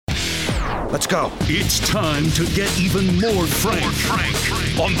Let's go. It's time to get even more frank.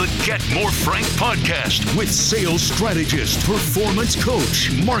 On the Get More Frank podcast with sales strategist, performance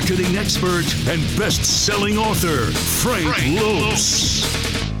coach, marketing expert, and best-selling author, Frank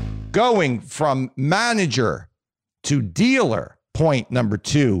Lopes. Going from manager to dealer, point number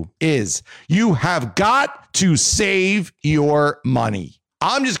 2 is you have got to save your money.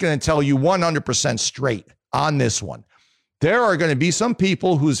 I'm just going to tell you 100% straight on this one. There are going to be some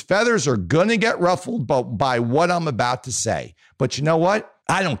people whose feathers are going to get ruffled by what I'm about to say. But you know what?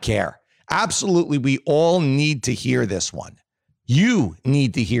 I don't care. Absolutely, we all need to hear this one. You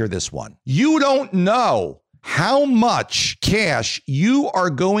need to hear this one. You don't know how much cash you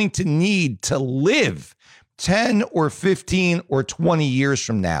are going to need to live 10 or 15 or 20 years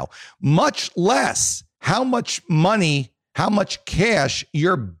from now, much less how much money, how much cash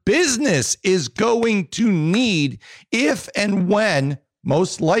your business is going to need if and when,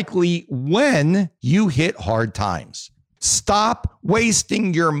 most likely when, you hit hard times. Stop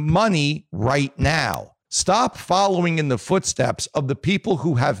wasting your money right now. Stop following in the footsteps of the people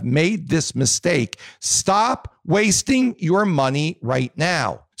who have made this mistake. Stop wasting your money right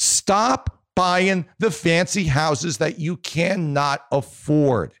now. Stop buying the fancy houses that you cannot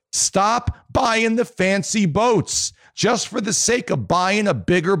afford. Stop buying the fancy boats just for the sake of buying a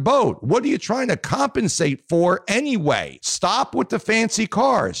bigger boat. What are you trying to compensate for anyway? Stop with the fancy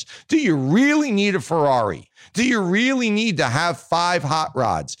cars. Do you really need a Ferrari? Do you really need to have 5 hot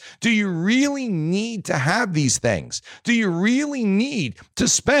rods? Do you really need to have these things? Do you really need to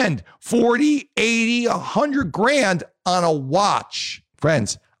spend 40, 80, 100 grand on a watch?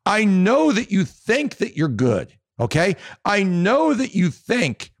 Friends, I know that you think that you're good, okay? I know that you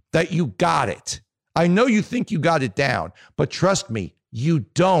think that you got it. I know you think you got it down, but trust me, you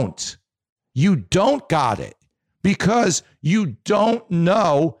don't. You don't got it because you don't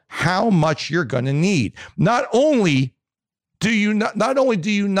know how much you're going to need. Not only do you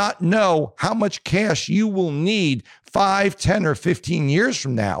not know how much cash you will need 5, 10, or 15 years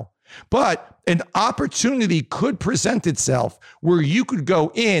from now, but an opportunity could present itself where you could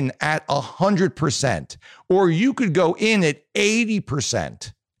go in at 100%, or you could go in at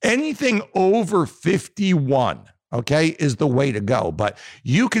 80%. Anything over 51, okay, is the way to go. But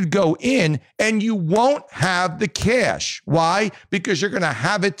you could go in and you won't have the cash. Why? Because you're going to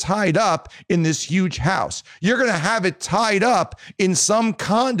have it tied up in this huge house. You're going to have it tied up in some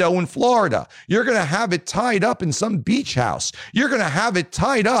condo in Florida. You're going to have it tied up in some beach house. You're going to have it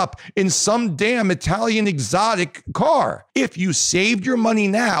tied up in some damn Italian exotic car. If you saved your money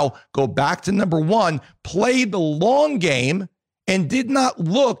now, go back to number 1, play the long game, and did not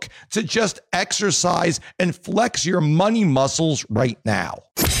look to just exercise and flex your money muscles right now.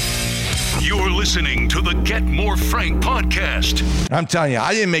 You're listening to the Get More Frank podcast. I'm telling you,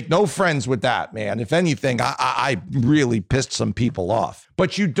 I didn't make no friends with that, man. If anything, I really pissed some people off.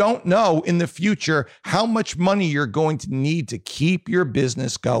 But you don't know in the future how much money you're going to need to keep your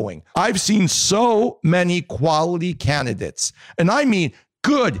business going. I've seen so many quality candidates, and I mean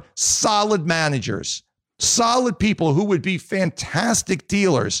good, solid managers, solid people who would be fantastic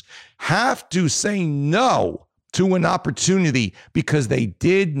dealers, have to say no to an opportunity because they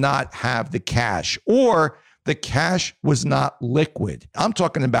did not have the cash, or the cash was not liquid. I'm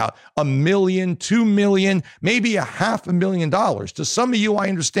talking about $1 million, $2 million, maybe $500,000. To some of you, I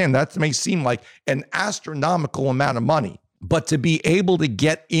understand that may seem like an astronomical amount of money, but to be able to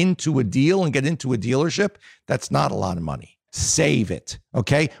get into a deal and get into a dealership, that's not a lot of money. Save it,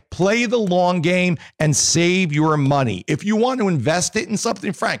 okay? Play the long game and save your money. If you want to invest it in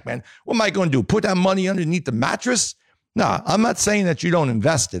something, Frank, man, what am I going to do? Put that money underneath the mattress? No, I'm not saying that you don't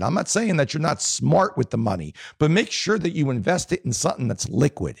invest it. I'm not saying that you're not smart with the money, but make sure that you invest it in something that's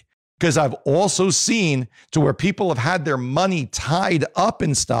liquid. Because I've also seen to where people have had their money tied up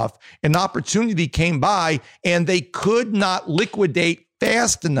in stuff, an opportunity came by and they could not liquidate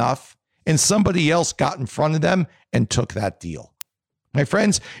fast enough, and somebody else got in front of them and took that deal. My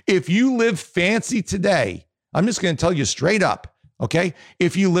friends, if you live fancy today, I'm just going to tell you straight up, okay?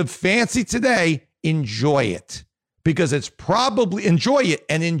 If you live fancy today, enjoy it. Because it's probably, enjoy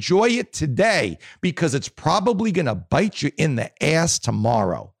it today, because it's probably going to bite you in the ass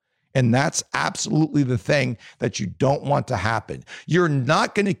tomorrow. And that's absolutely the thing that you don't want to happen. You're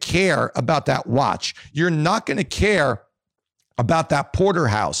not going to care about that watch. You're not going to care about that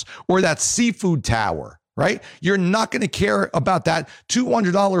porterhouse or that seafood tower, right? You're not going to care about that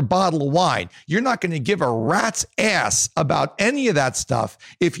 $200 bottle of wine. You're not going to give a rat's ass about any of that stuff.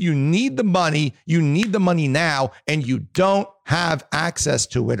 If you need the money, you need the money now, and you don't have access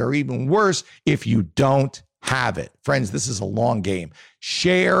to it, or even worse, if you don't have it. Friends, this is a long game.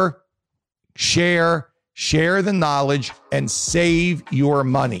 Share share the knowledge, and save your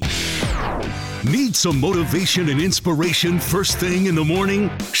money. Need some motivation and inspiration first thing in the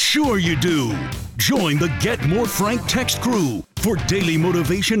morning? Sure you do. Join the Get More Frank text crew for daily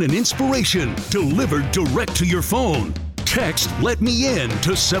motivation and inspiration delivered direct to your phone. Text "Let Me In"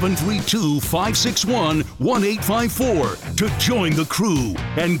 to 732-561-1854 to join the crew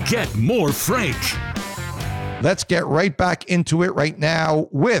and get more Frank. Let's get right back into it right now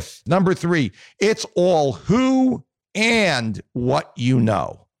with number 3. It's all who and what you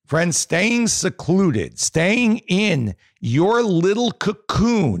know. Friends, staying secluded, staying in your little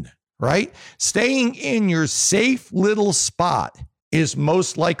cocoon, right? Staying in your safe little spot is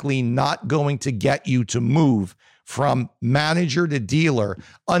most likely not going to get you to move from manager to dealer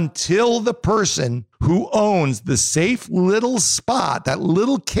until the person who owns the safe little spot, that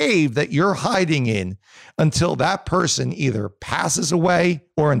little cave that you're hiding in, until that person either passes away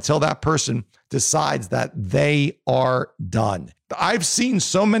or until that person decides that they are done. I've seen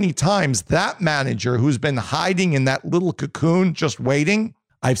so many times that manager who's been hiding in that little cocoon just waiting,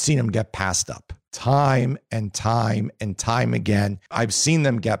 I've seen him get passed up. Time and time and time again. I've seen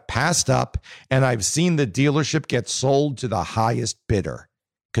them get passed up, and I've seen the dealership get sold to the highest bidder.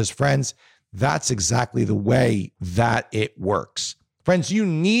 Because, friends, that's exactly the way that it works. Friends, you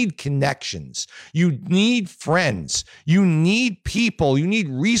need connections. You need friends. You need people. You need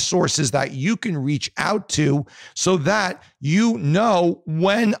resources that you can reach out to so that you know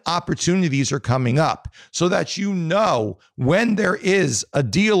when opportunities are coming up, so that you know when there is a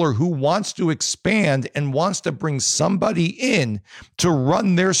dealer who wants to expand and wants to bring somebody in to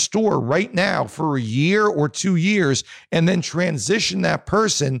run their store right now for a year or 2 years and then transition that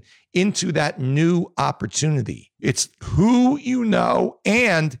person into that new opportunity. It's who you know,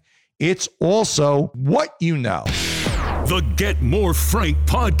 and it's also what you know. The Get More Frank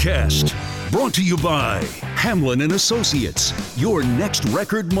podcast, brought to you by Hamlin & Associates. Your next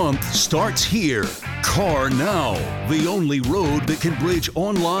record month starts here. Car Now, the only road that can bridge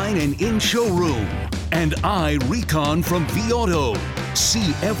online and in showroom. And iRecon from vAuto.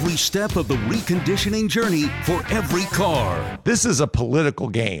 See every step of the reconditioning journey for every car. This is a political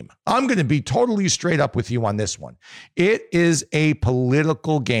game. I'm going to be totally straight up with you on this one. It is a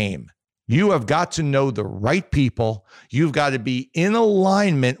political game. You have got to know the right people. You've got to be in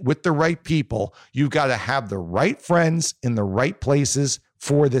alignment with the right people. You've got to have the right friends in the right places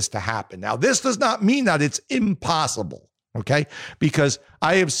for this to happen. Now, this does not mean that it's impossible, okay? Because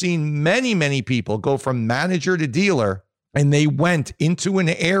I have seen many, many people go from manager to dealer, and they went into an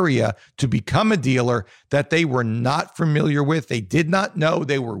area to become a dealer that they were not familiar with. They did not know.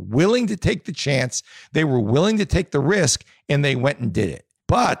 They were willing to take the chance. They were willing to take the risk, and they went and did it.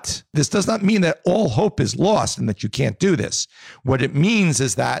 But this does not mean that all hope is lost and that you can't do this. What it means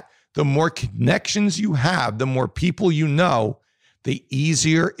is that the more connections you have, the more people you know, the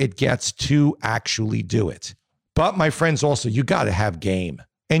easier it gets to actually do it. But my friends, also, you got to have game,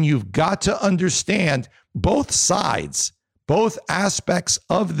 and you've got to understand both sides, both aspects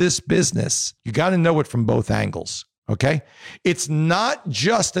of this business. You got to know it from both angles, okay? It's not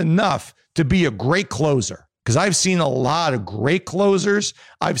just enough to be a great closer, because I've seen a lot of great closers.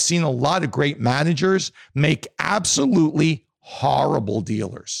 I've seen a lot of great managers make absolutely horrible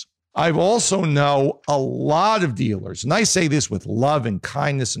dealers. I've also know a lot of dealers, and I say this with love and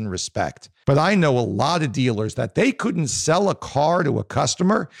kindness and respect, but I know a lot of dealers that they couldn't sell a car to a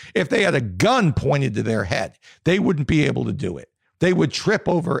customer if they had a gun pointed to their head. They wouldn't be able to do it. They would trip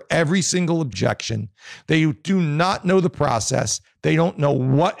over every single objection. They do not know the process. They don't know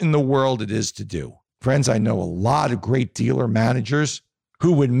what in the world it is to do. Friends, I know a lot of great dealer managers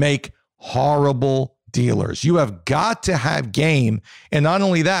who would make horrible dealers. You have got to have game. And not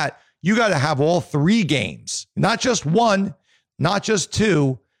only that, you got to have all 3 games, not just 1, not just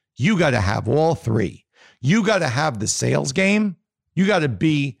 2. You got to have all 3. You got to have the sales game. You got to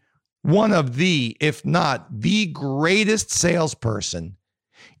be one of the, if not the greatest salesperson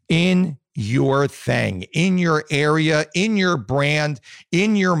in your thing, in your area, in your brand,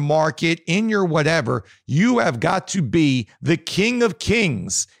 in your market, in your whatever. You have got to be the king of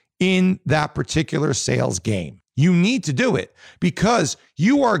kings in that particular sales game. You need to do it because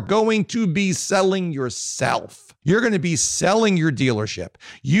you are going to be selling yourself. You're going to be selling your dealership.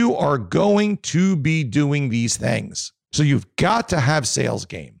 You are going to be doing these things. So you've got to have sales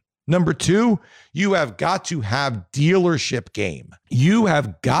game. Number 2, you have got to have dealership game. You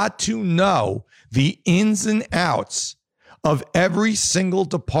have got to know the ins and outs of every single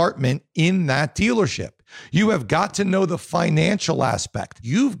department in that dealership. You have got to know the financial aspect.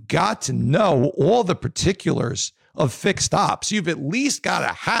 You've got to know all the particulars of fixed ops. You've at least got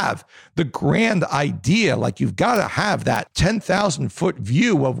to have the grand idea. Like you've got to have that 10,000 foot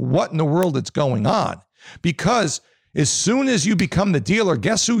view of what in the world is going on. Because as soon as you become the dealer,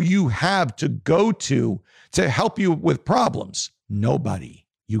 guess who you have to go to help you with problems? Nobody.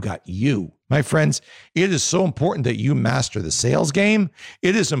 You got you. My friends, it is so important that you master the sales game.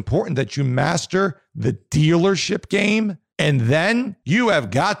 It is important that you master the dealership game. And then you have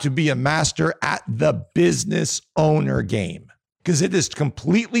got to be a master at the business owner game, because it is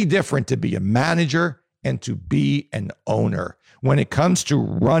completely different to be a manager and to be an owner when it comes to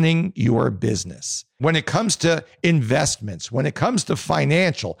running your business, when it comes to investments, when it comes to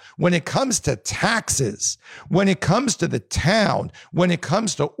financial, when it comes to taxes, when it comes to the town, when it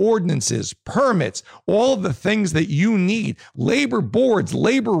comes to ordinances, permits, all the things that you need, labor boards,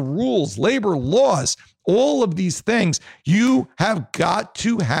 labor rules, labor laws, all of these things, you have got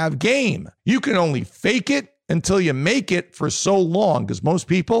to have game. You can only fake it until you make it for so long, because most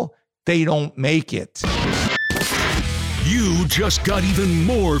people, they don't make it. You just got even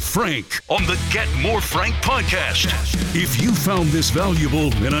more Frank on the Get More Frank podcast. If you found this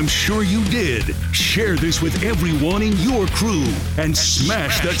valuable, and I'm sure you did, share this with everyone in your crew and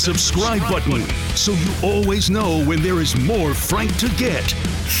smash that subscribe button so you always know when there is more Frank to get.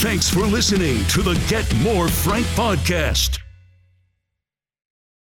 Thanks for listening to the Get More Frank podcast.